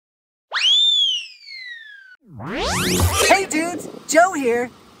Hey dudes, Joe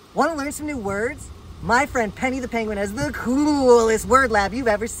here. Want to learn some new words? My friend Penny the Penguin has the coolest word lab you've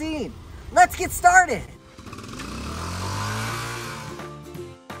ever seen. Let's get started.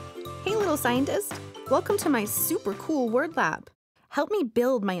 Hey little scientist, welcome to my super cool word lab. Help me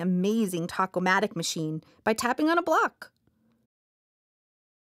build my amazing Talk-O-Matic machine by tapping on a block.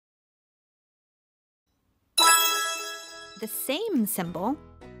 The same symbol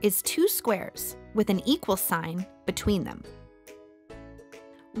is two squares with an equal sign between them.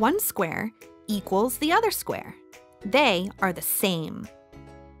 One square equals the other square. They are the same.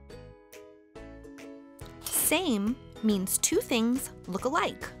 Same means two things look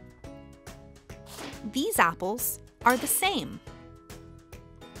alike. These apples are the same.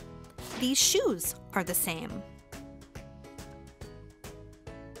 These shoes are the same.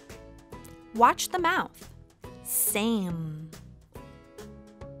 Watch the mouth. Same.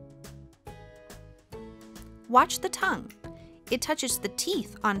 Watch the tongue. It touches the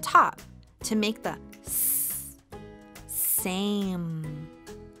teeth on top to make the s. Same.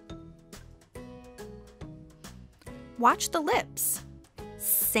 Watch the lips.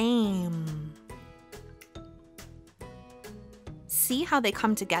 Same. See how they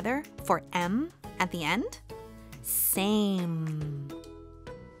come together for M at the end? Same.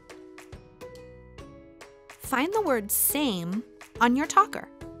 Find the word same on your talker.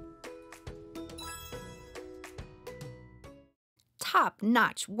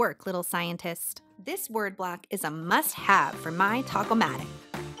 Top-notch work, little scientist. This word block is a must-have for my Talk-O-Matic.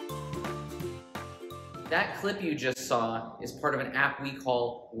 That clip you just saw is part of an app we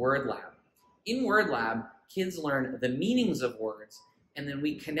call Word Lab. In Word Lab, kids learn the meanings of words, and then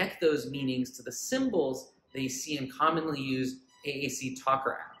we connect those meanings to the symbols they see in commonly used AAC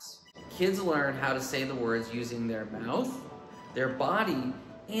talker apps. Kids learn how to say the words using their mouth, their body,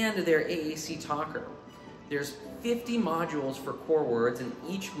 and their AAC talker. There's 50 modules for core words, and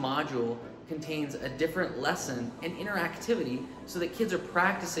each module contains a different lesson and interactivity so that kids are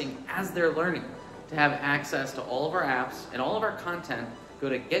practicing as they're learning. To have access to all of our apps and all of our content, go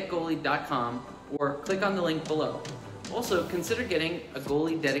to getgoalie.com or click on the link below. Also, consider getting a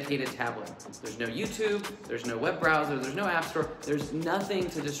Goalie dedicated tablet. There's no YouTube, there's no web browser, there's no app store, there's nothing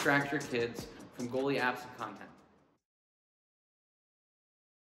to distract your kids from Goalie apps and content.